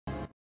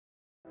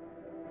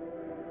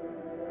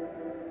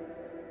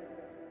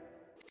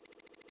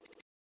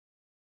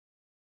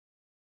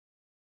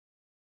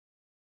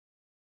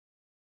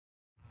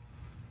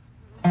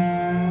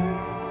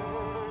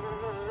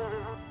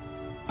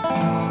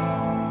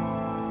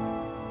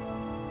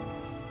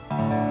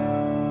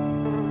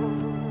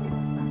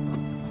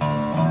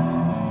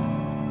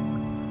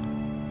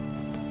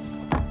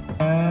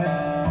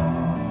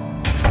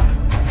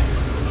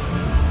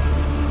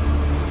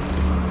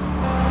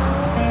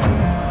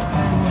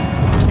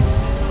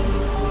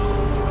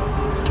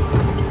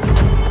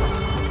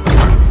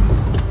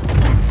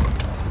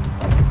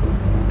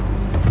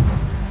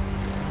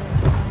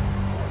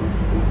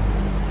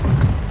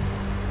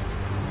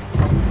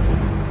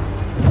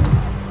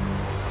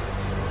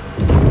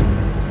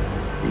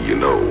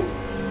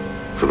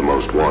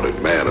most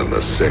wanted man in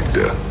the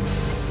sector.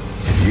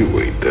 You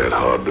ain't that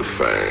hard to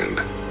find.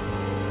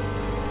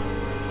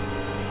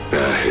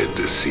 I had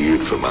to see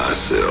it for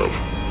myself.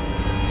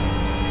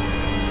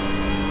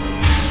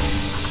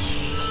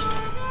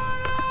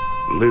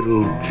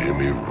 Little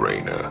Jimmy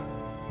Raynor,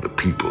 the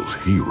people's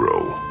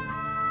hero.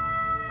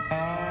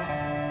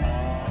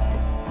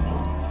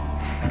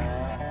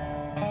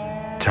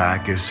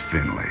 Tychus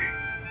Finley.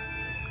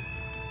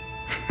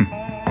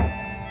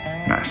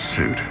 Nice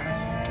suit.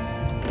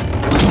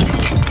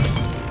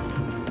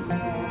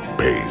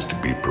 Pays to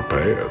be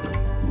prepared.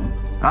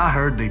 I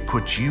heard they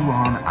put you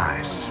on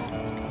ice.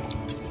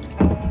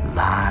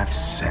 Life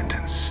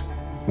sentence.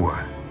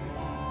 What?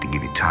 To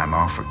give you time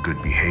off for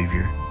good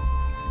behavior?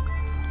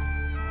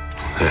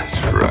 That's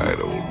right,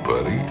 old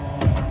buddy.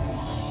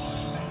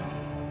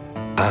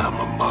 I'm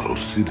a model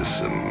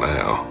citizen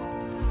now.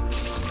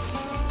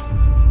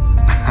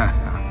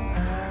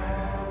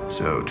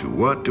 So to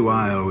what do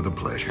I owe the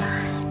pleasure?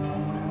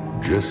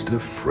 Just a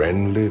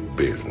friendly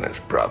business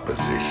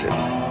proposition.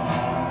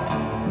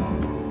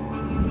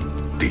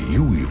 Do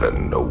you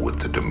even know what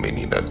the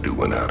Dominion are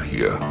doing out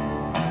here?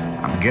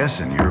 I'm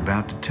guessing you're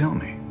about to tell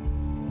me.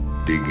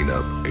 Digging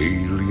up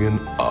alien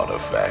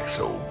artifacts,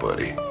 old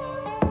buddy.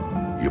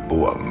 Your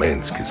boy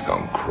Minsk has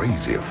gone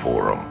crazy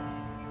for them.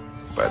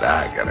 But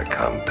I got a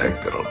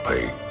contact that'll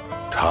pay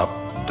top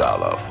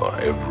dollar for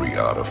every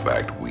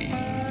artifact we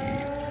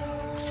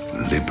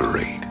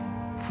liberate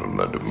from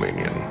the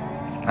Dominion.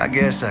 I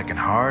guess I can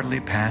hardly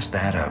pass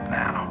that up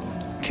now.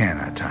 Can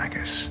I,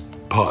 Tychus?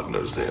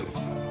 Partners then.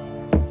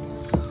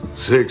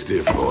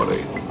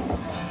 60-40.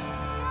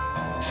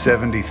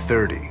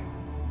 70-30.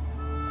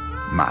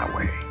 My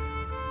way.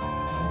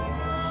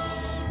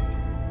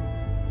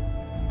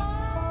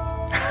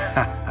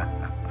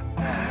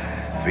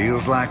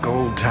 Feels like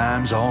old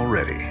times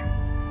already.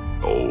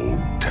 Old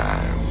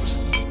times.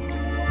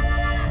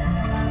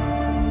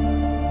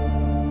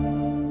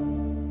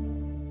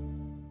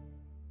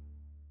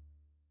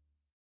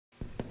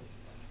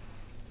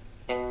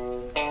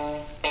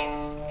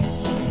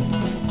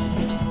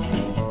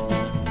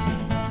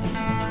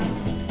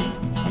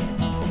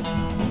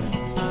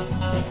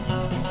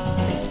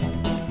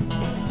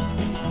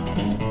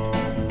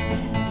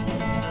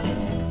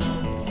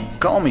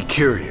 Call me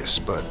curious,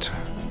 but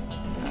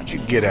how'd you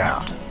get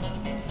out?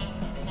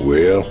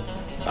 Well,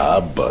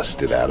 I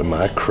busted out of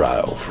my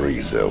cryo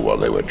freezer while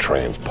they were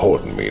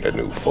transporting me to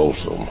New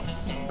Folsom.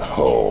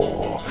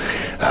 Oh,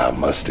 I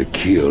must have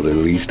killed at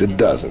least a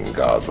dozen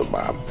guards with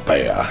my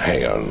bare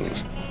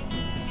hands.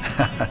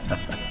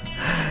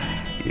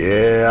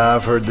 Yeah,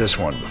 I've heard this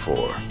one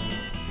before.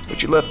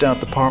 But you left out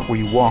the part where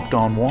you walked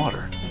on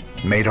water,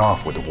 made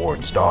off with the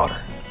warden's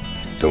daughter.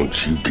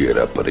 Don't you get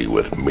uppity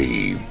with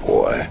me,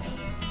 boy.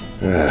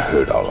 I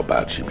heard all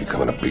about you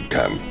becoming a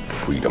big-time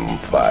freedom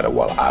fighter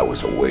while I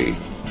was away.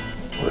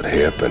 What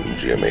happened,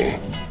 Jimmy?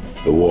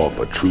 The war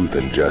for truth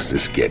and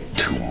justice get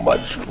too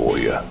much for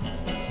you.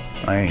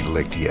 I ain't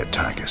licked yet,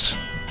 Tychus.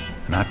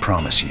 And I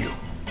promise you,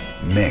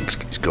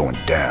 Minsk is going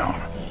down,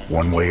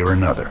 one way or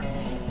another.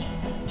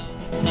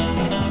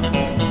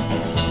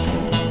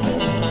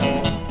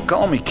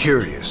 Call me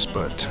curious,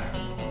 but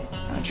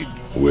how'd you...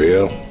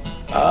 Well,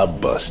 I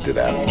busted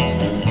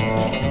out.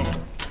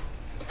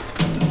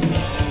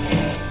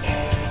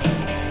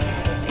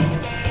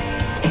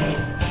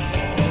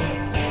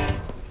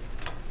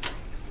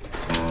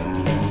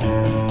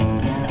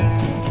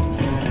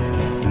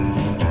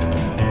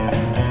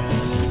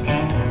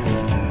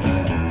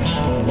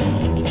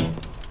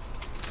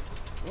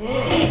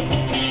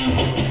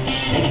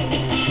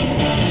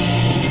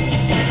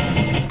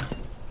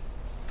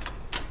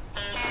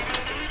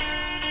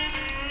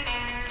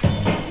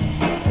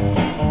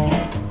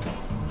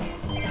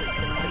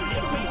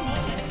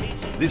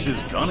 This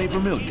is Donnie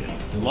Vermillion,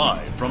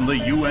 live from the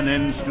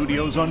UNN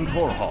studios on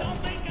Core Hall.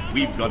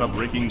 We've got a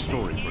breaking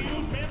story for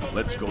you.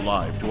 Let's go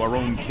live to our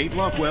own Kate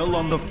Lockwell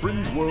on the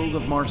fringe world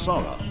of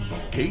Marsara.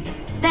 Kate?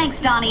 Thanks,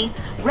 Donnie.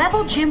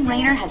 Rebel Jim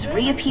Raynor has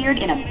reappeared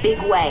in a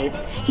big way.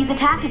 He's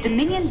attacked a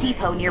Dominion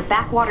depot near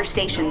Backwater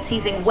Station,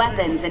 seizing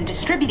weapons and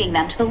distributing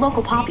them to the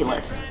local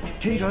populace.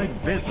 Kate, I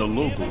bet the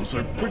locals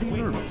are pretty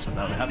nervous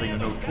about having a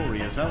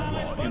notorious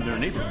outlaw in their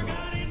neighborhood.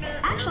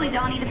 Actually,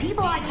 Donnie, the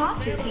people I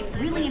talked to seem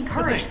really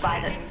encouraged by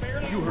the...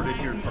 You heard it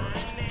here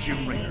first.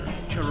 Jim Raynor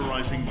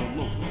terrorizing the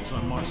locals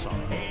on Marsara.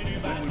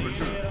 When we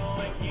return,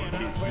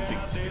 kids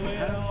using skin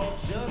hats?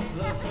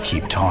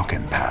 Keep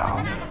talking,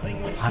 pal.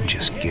 I'm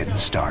just getting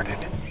started.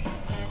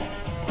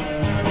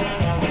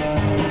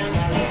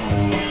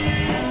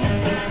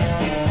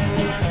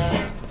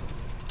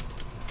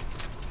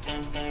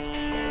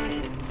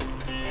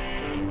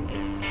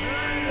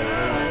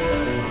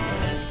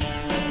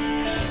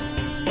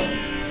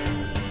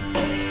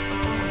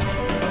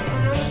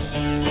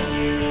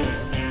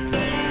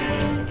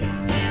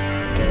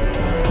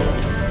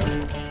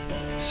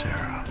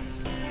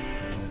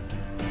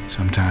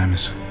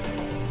 Sometimes,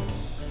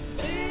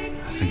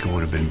 I think it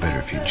would have been better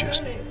if you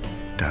just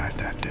died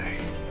that day.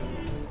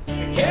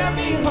 Can't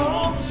be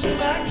home to see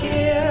my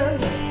kid.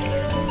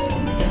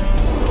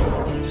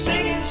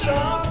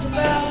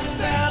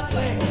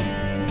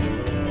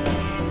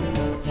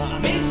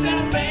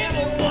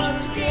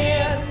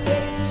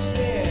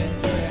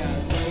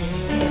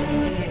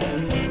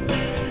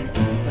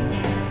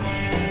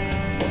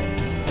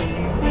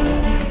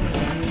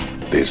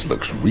 This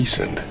looks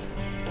recent.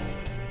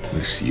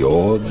 This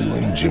your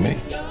doing, Jimmy?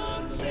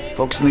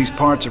 Folks in these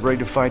parts are ready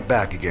to fight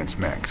back against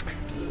Minsk.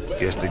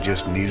 Guess they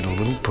just needed a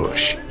little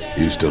push.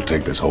 You still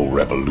take this whole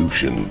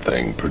revolution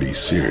thing pretty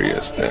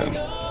serious, then?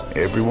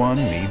 Everyone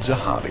needs a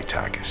hobby,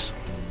 Tychus.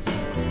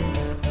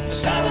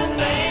 Southern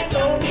man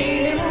don't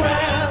need him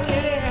around.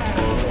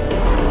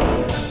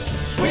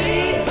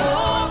 Sweet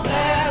home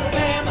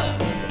Alabama,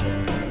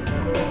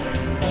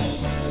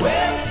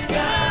 where the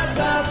skies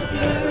are so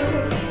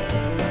blue.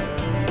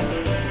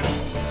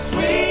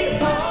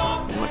 Sweet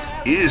home.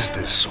 What is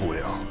this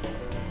swill?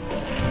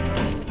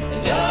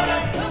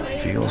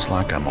 Feels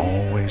like I'm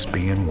always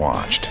being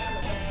watched.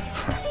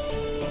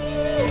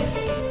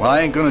 Well,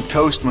 I ain't gonna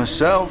toast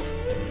myself.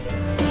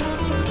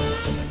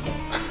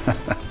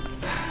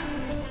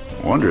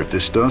 Wonder if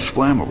this stuff's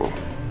flammable.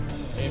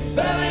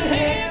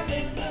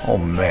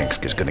 Old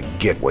Minsk is gonna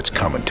get what's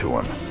coming to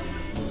him.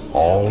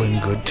 All in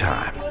good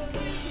time.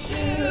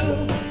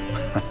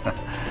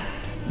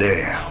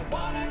 Damn.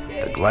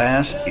 The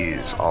glass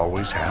is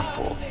always half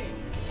full.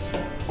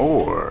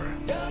 Or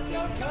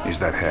is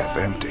that half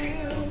empty?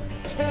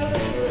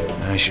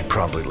 I should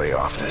probably lay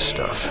off this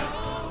stuff.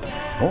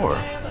 Or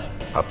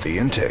up the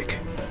intake.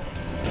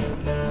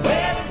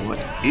 What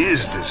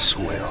is this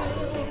swill?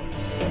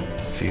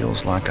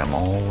 Feels like I'm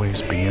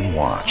always being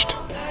watched.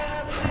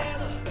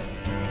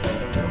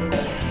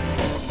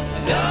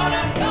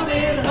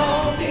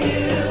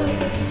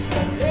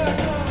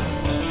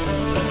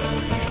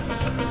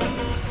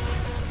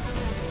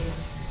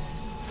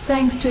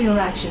 Thanks to your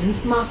actions,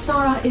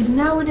 Marsara is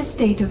now in a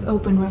state of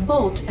open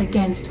revolt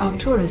against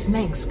Arcturus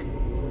Minsk.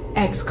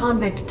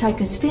 Ex-convict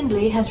Tychus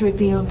Findlay has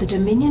revealed the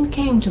Dominion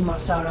came to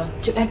Marsara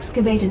to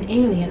excavate an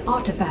alien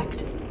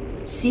artifact.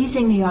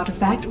 Seizing the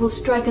artifact will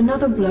strike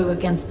another blow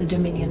against the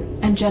Dominion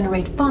and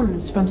generate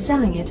funds from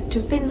selling it to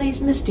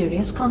Findlay's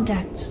mysterious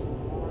contacts.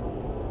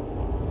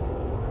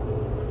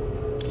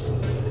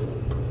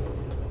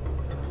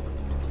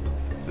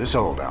 This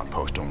old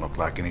outpost don't look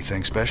like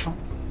anything special.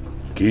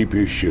 Keep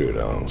your shirt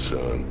on,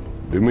 son.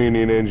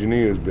 Dominion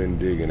engineers been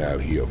digging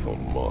out here for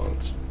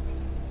months.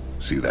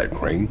 See that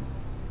crane?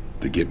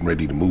 They're getting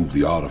ready to move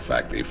the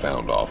artifact they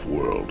found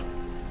off-world.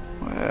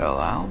 Well,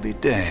 I'll be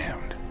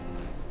damned.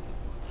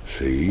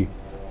 See?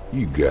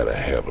 You gotta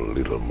have a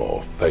little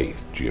more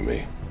faith,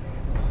 Jimmy.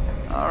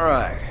 All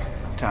right.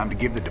 Time to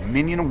give the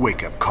Dominion a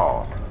wake-up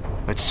call.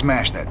 Let's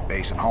smash that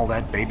base and haul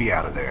that baby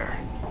out of there.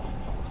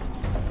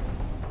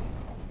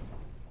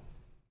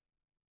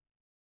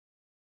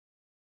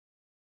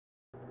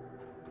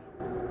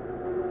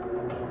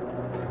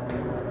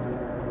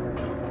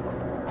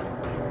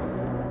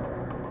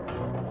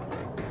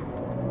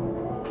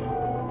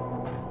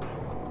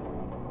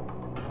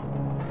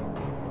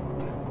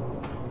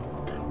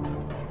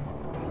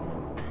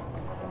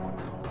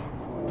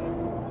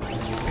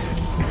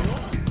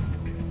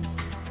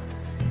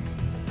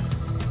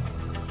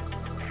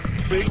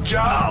 Big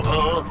job,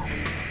 huh?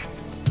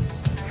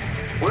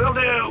 Will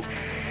do.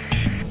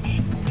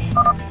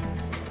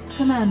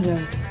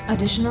 Commander,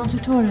 additional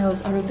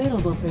tutorials are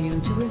available for you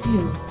to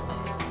review.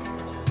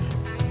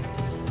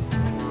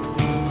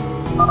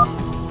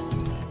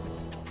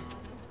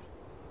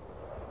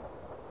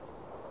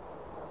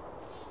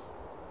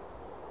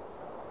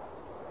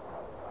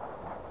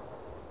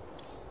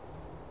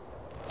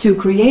 To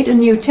create a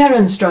new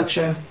Terran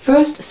structure,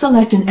 first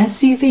select an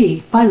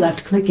SCV by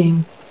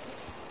left-clicking.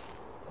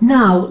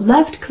 Now,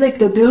 left-click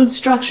the Build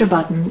Structure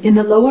button in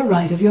the lower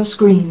right of your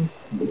screen.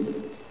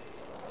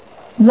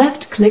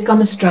 Left-click on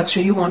the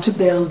structure you want to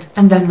build,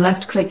 and then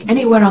left-click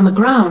anywhere on the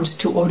ground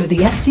to order the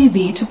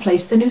SCV to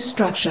place the new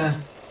structure.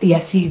 The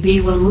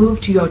SCV will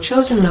move to your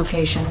chosen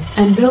location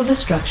and build the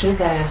structure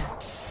there.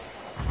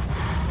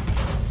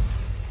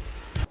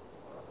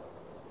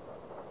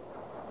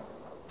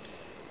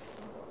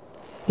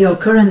 Your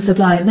current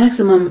supply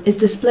maximum is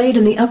displayed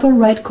in the upper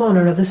right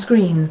corner of the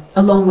screen,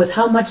 along with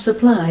how much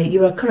supply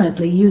you are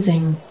currently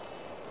using.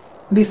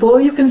 Before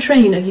you can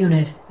train a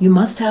unit, you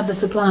must have the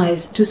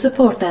supplies to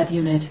support that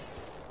unit.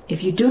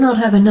 If you do not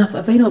have enough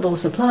available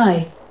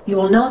supply, you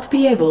will not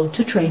be able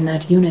to train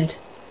that unit.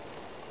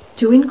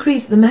 To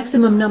increase the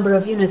maximum number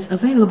of units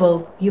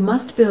available, you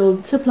must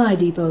build supply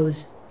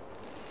depots.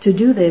 To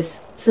do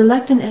this,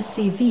 select an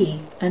SCV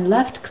and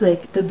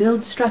left-click the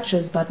Build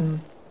Structures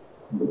button.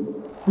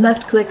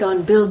 Left-click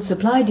on Build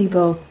Supply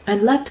Depot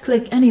and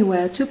left-click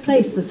anywhere to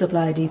place the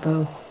supply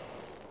depot.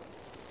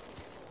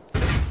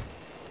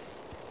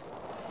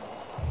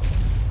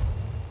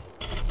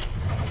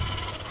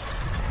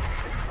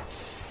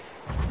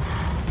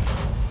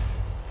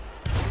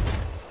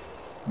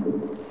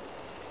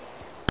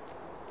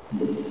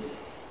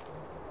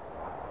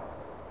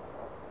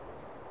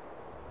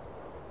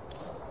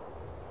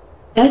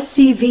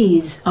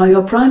 SCVs are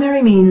your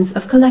primary means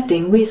of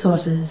collecting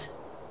resources.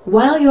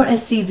 While your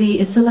SCV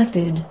is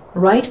selected,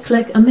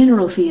 right-click a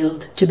mineral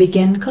field to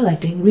begin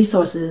collecting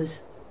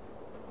resources.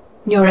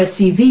 Your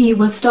SCV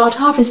will start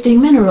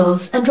harvesting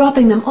minerals and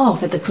dropping them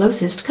off at the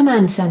closest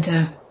command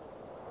center.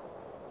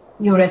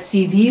 Your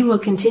SCV will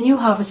continue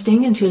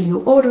harvesting until you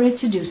order it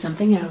to do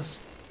something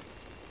else.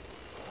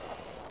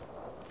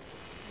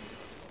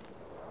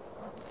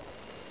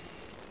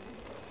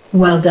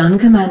 Well done,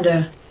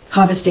 Commander.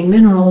 Harvesting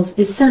minerals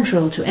is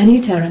central to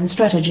any Terran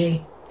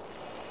strategy.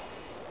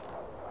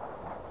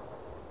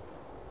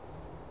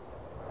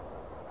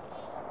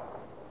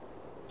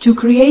 To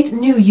create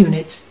new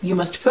units, you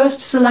must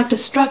first select a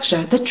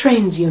structure that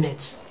trains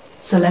units.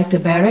 Select a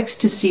barracks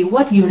to see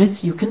what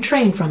units you can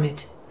train from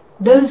it.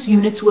 Those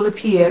units will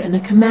appear in the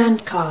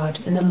command card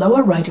in the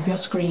lower right of your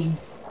screen.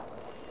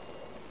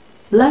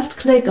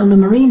 Left-click on the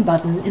Marine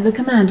button in the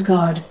command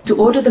card to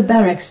order the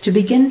barracks to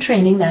begin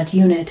training that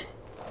unit.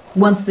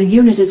 Once the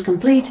unit is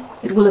complete,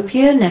 it will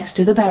appear next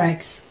to the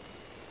barracks.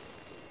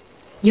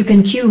 You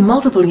can queue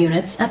multiple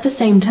units at the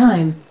same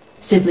time.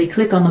 Simply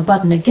click on the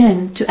button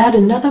again to add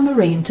another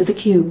Marine to the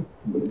queue.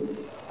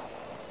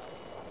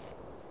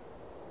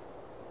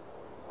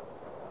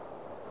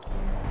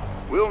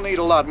 We'll need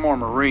a lot more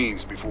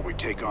Marines before we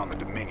take on the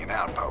Dominion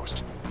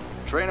outpost.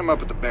 Train them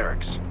up at the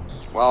barracks.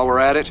 While we're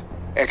at it,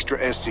 extra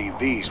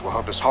SCVs will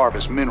help us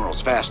harvest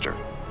minerals faster.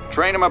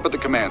 Train them up at the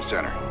command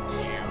center.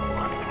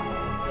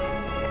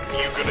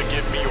 You gonna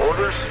give me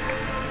orders?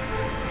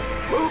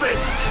 Move it!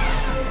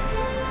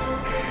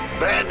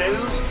 Bad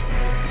news?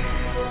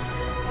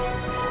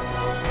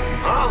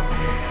 Huh?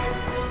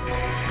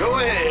 Go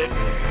ahead.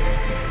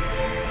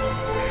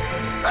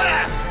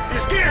 Ah! You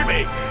scared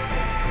me!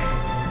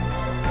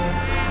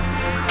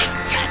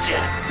 Gotcha!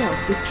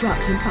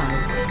 Self-destruct in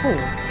 5, 4, 3,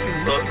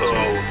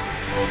 Uh-oh.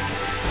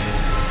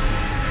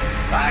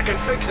 I can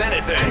fix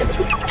anything.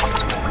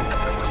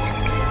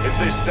 If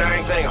this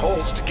dang thing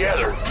holds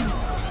together.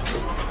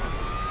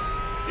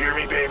 Hear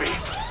me, baby?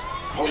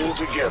 Hold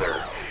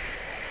together.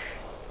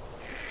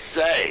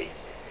 Say,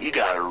 you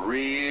got a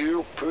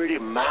real pretty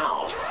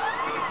mouth.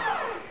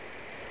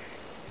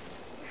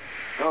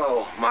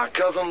 Oh, my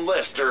cousin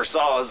Lester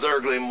saw a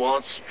Zergling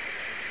once.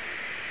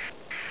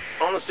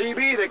 On the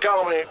CB, they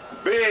call me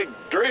Big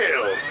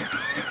Drill.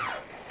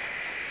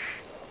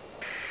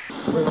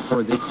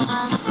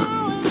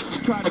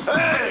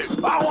 Hey,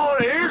 I want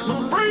to hear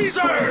some free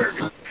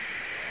Zerg!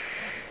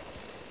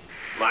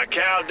 My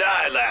cow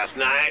died last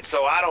night,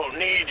 so I don't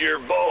need your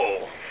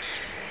bull.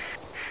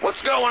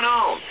 What's going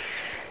on?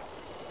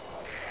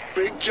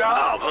 Big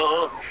job,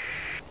 huh?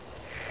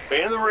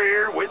 In the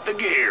rear with the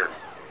gear.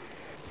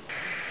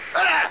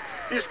 Ah!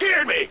 You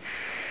scared me!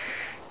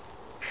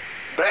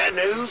 Bad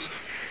news?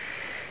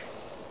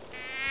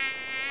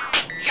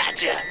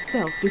 Gotcha!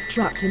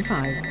 Self-destruct in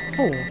 5,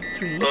 4,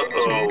 3, 2.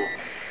 Uh-oh.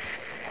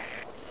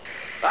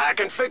 I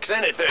can fix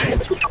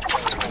anything.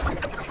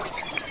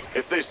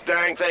 If this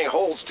dang thing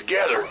holds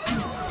together.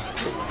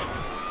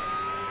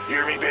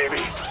 Hear me,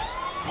 baby?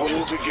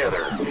 Hold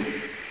together.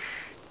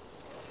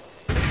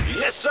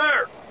 Yes,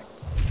 sir!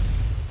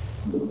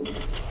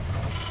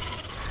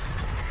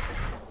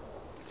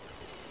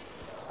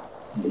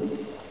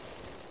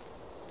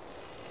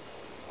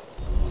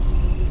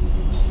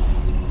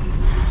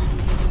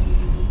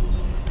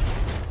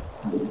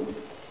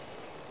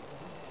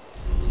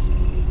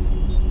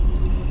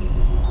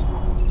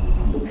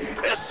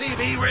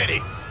 SCV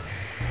ready.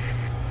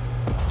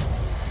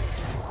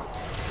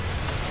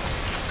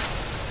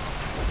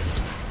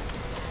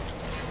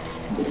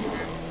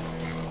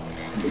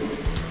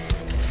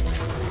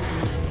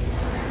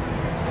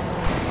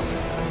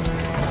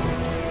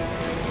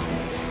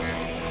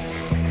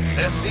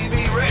 SCV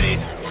ready.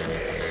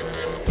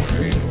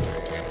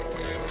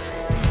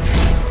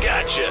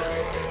 Gotcha.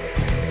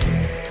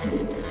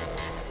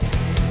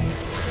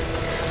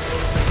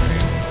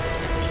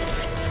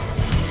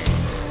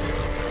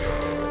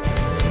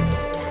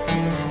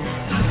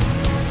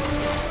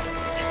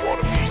 You want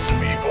a piece of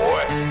me,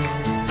 boy?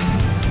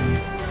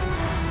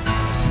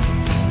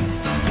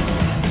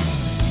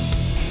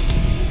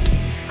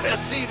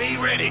 SCV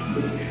ready.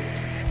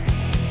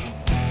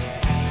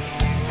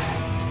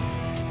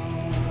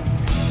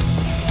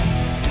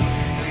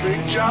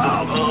 Big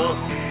job, huh?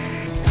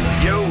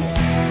 Yo.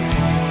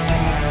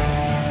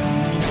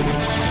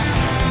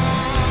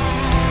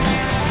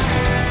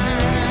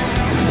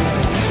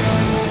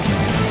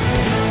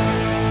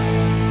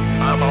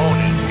 I'm on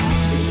it.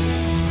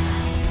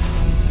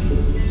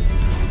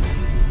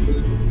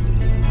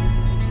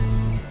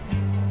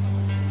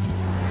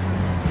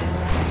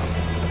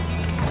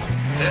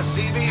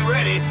 SCV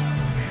ready.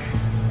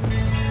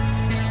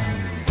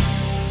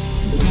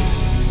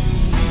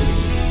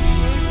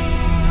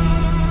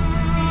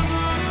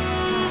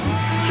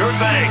 Sure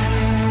thing.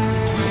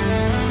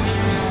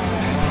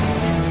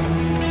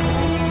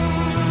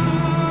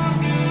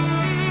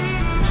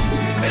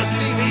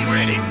 SCV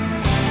ready.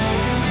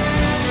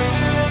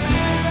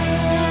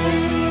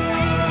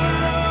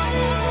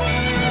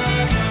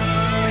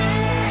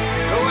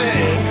 Go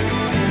ahead.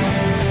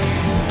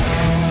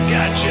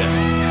 Gotcha.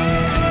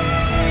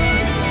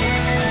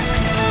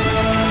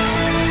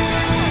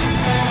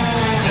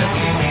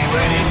 SCV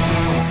ready.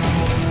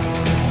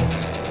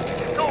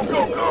 Go,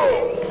 go, go.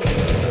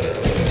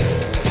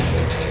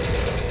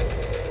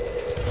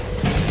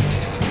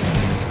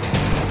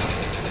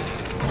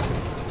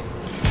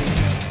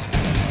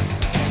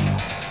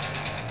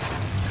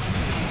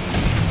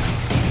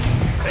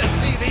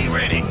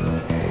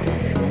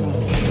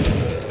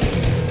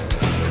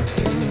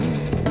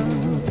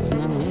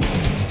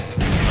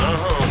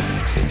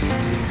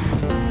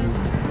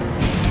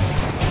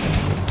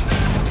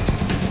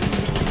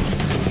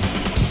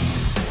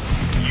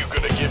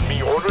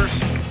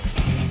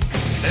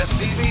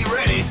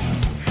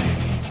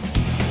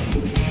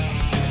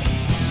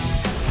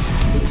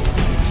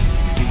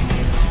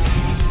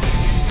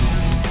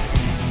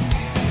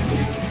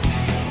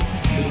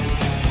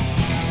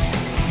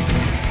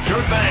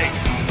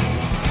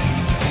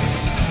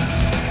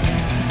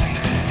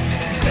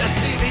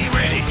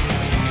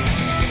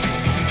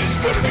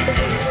 better be good.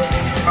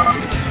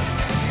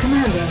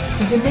 Commander,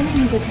 the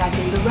Dominion is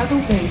attacking the rebel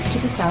base to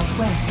the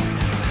southwest.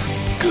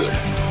 Good.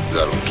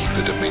 That'll keep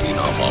the Dominion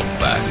off our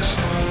backs.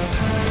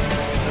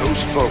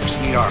 Those folks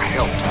need our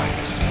help,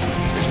 Titus.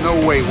 There's no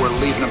way we're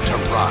leaving them to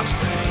rot.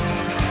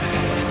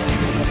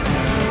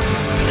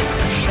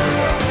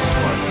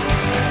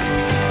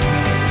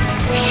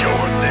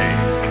 Sure thing.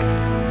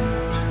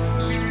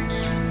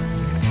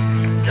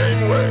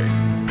 Gangway,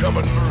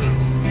 coming through.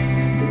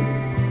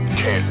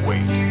 Can't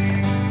wait.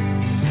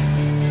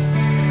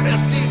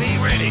 SCV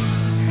ready.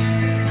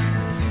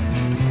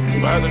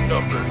 By the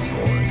numbers,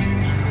 boys.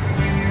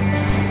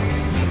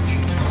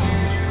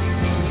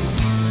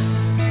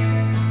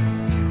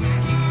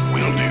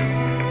 Will do.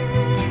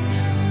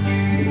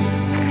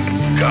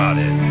 Got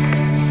it.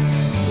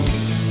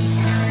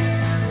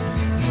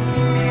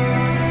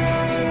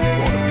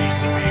 Want a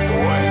piece of me,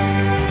 boy?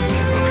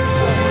 Looking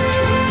forward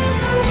to it.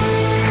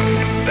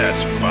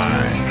 That's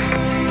fine.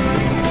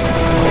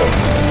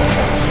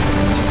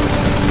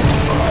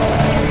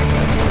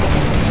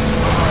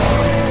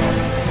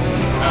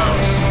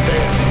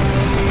 Outstanding.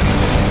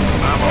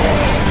 I'm on.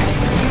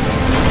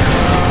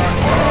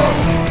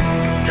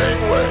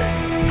 Gangway,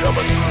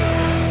 coming through.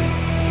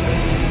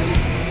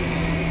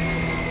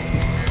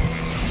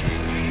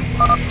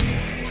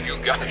 You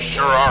guys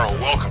sure are a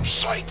welcome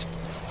sight.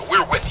 But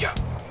we're with you.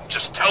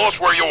 Just tell us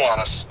where you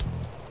want us.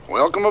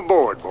 Welcome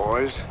aboard,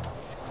 boys.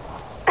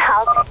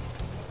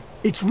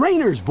 It's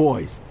Raynor's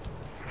boys.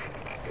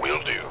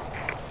 Will do.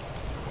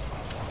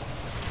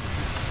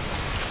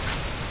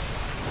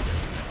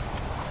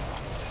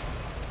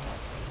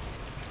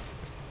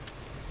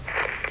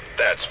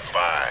 That's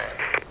fine.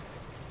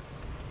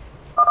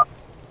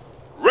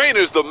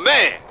 Raynor's the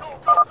man!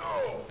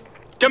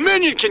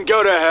 Dominion can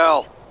go to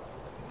hell!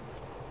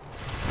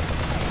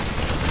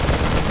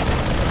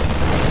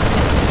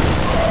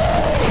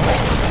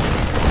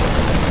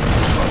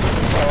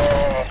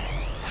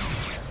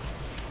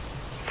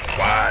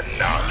 Why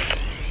not?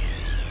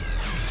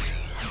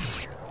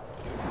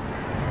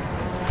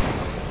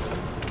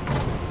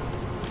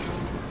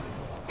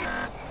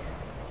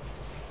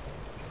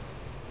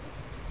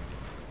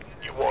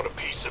 You want a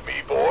piece of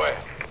me, boy?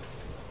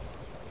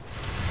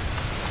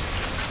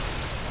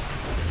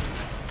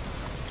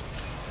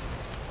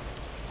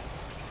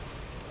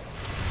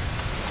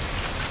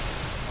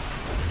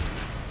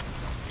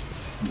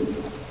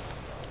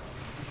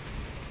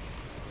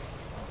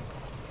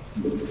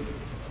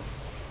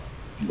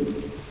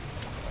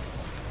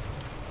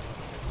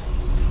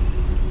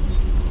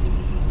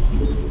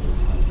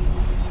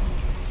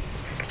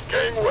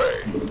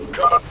 Gangway,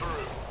 coming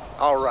through.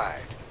 All right,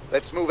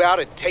 let's move out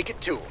and take it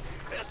to them.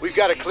 We've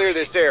got to clear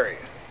this area.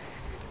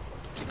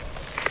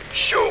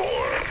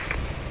 Sure.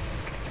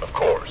 Of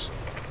course.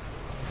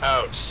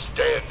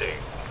 Outstanding.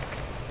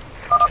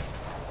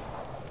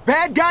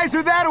 Bad guys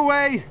are that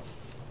away!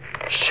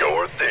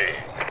 Sure thing.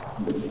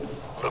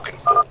 Looking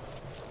for...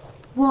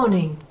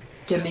 Warning.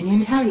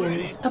 Dominion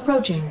Hellions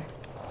approaching.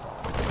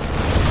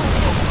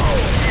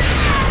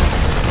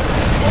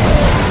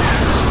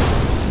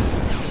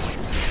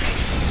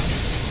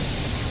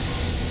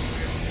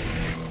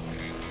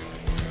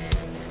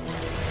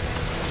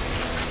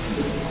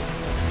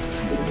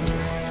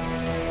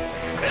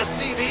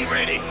 SCV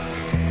ready.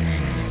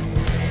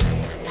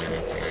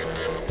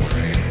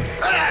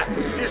 Ah!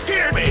 You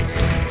scared me!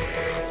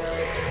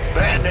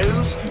 Bad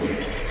news?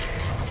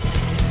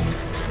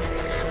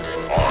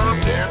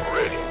 Armed and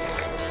ready.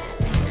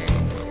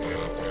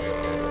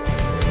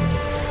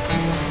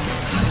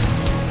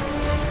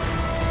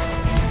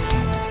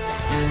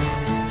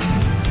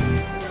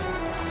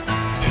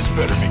 This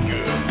better be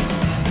good.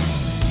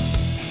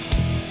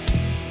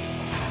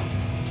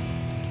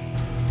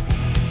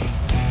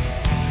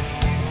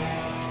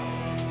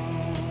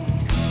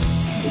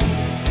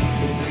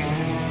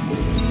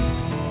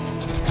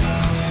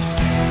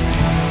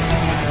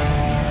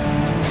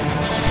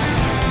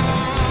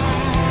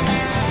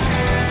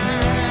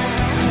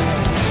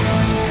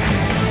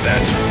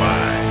 That's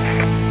fine.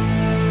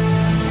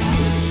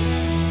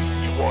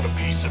 You want a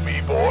piece of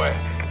me, boy?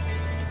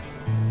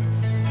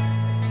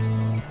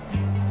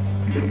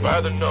 By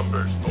the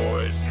numbers,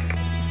 boys.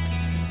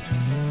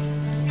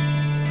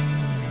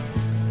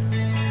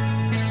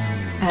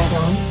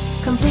 Add-on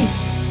complete.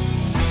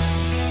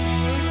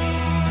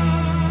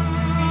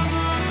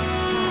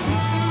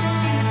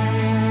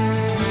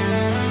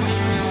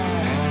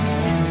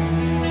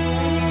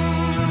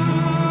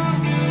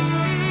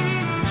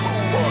 Who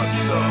wants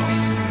some?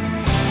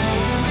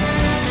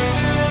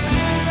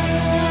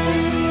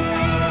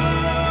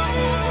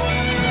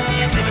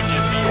 You gonna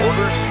give me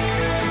orders?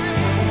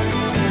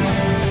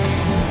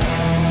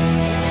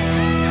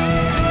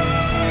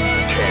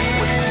 Can't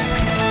wait.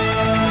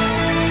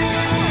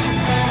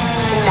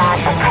 Not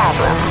a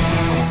problem.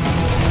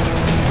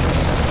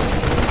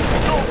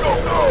 Go, go,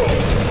 go!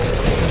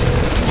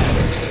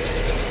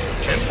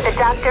 The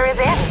doctor is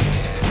in.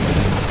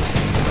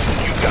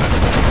 You got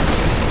it.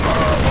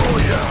 Oh,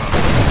 yeah.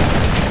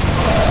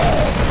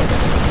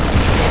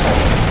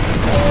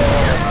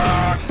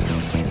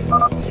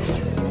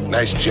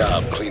 Nice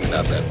job cleaning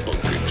out that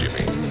bunker,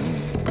 Jimmy.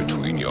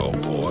 Between your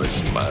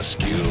voice and my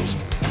skills,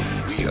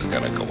 we are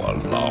gonna go a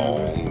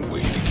long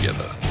way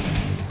together.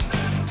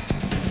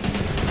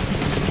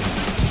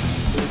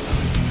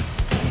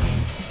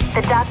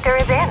 The doctor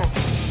is in.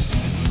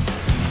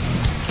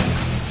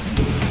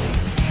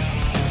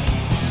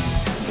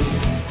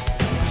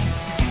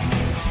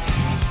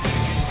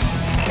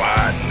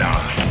 Why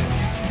not?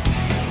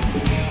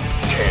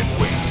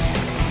 Can't wait.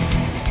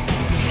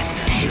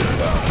 Keep your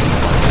shirt on.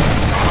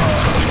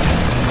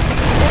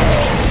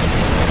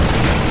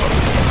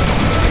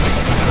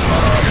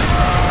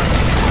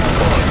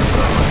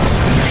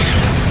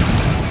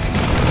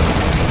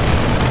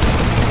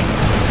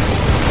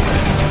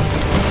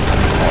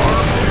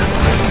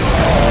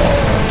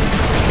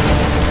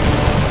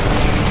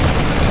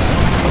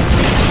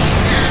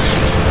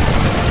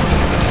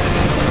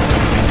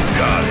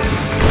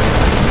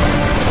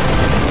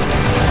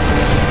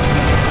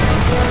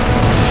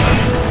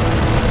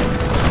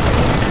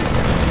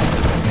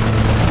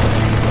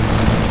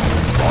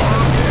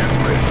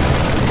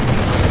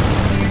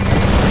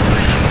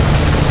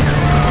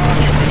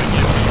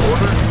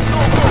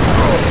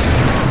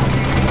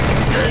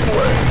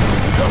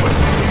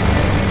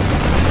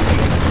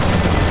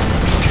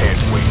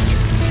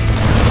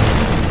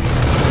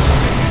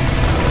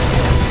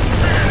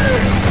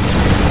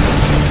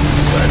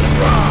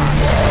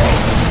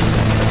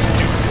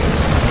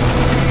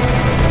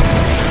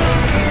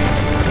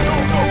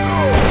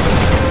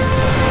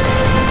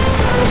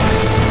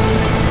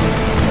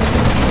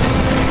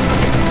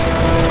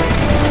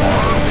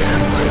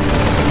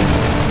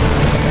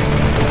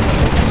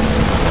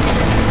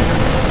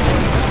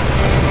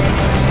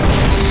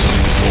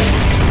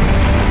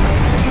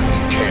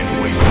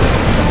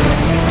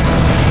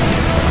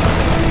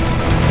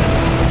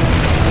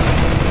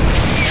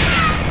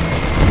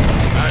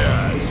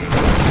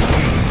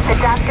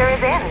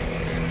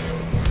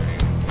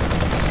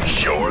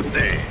 Sure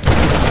thing.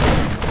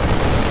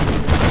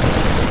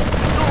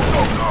 Go,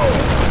 go, go!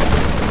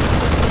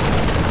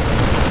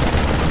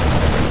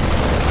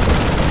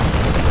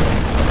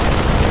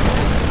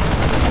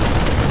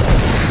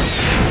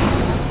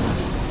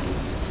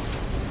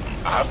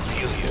 I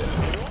feel you.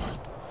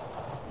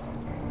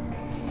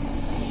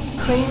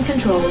 Crane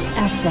controls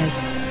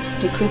accessed.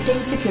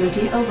 Decrypting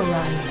security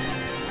overrides.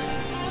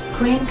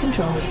 Crane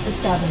control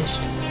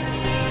established.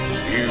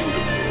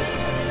 Beautiful.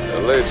 Now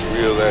let's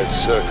reel that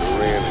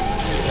sucker in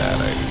and get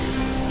out of here.